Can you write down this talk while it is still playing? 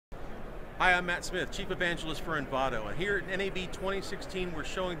Hi, I'm Matt Smith, Chief Evangelist for Anvato, and here at NAB 2016 we're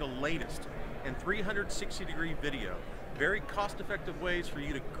showing the latest in 360-degree video. Very cost-effective ways for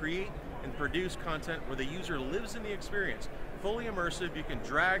you to create and produce content where the user lives in the experience. Fully immersive, you can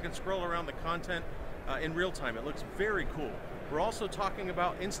drag and scroll around the content in real time. It looks very cool. We're also talking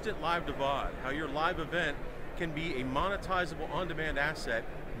about instant live to VOD, how your live event can be a monetizable on-demand asset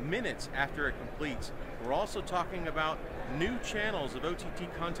minutes after it completes. We're also talking about new channels of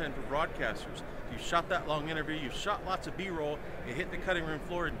OTT content for broadcasters. If you shot that long interview, you've shot lots of B-roll, it hit the cutting room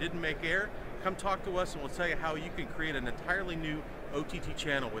floor and didn't make air, come talk to us and we'll tell you how you can create an entirely new OTT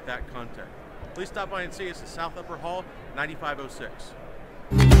channel with that content. Please stop by and see us at South Upper Hall, 9506.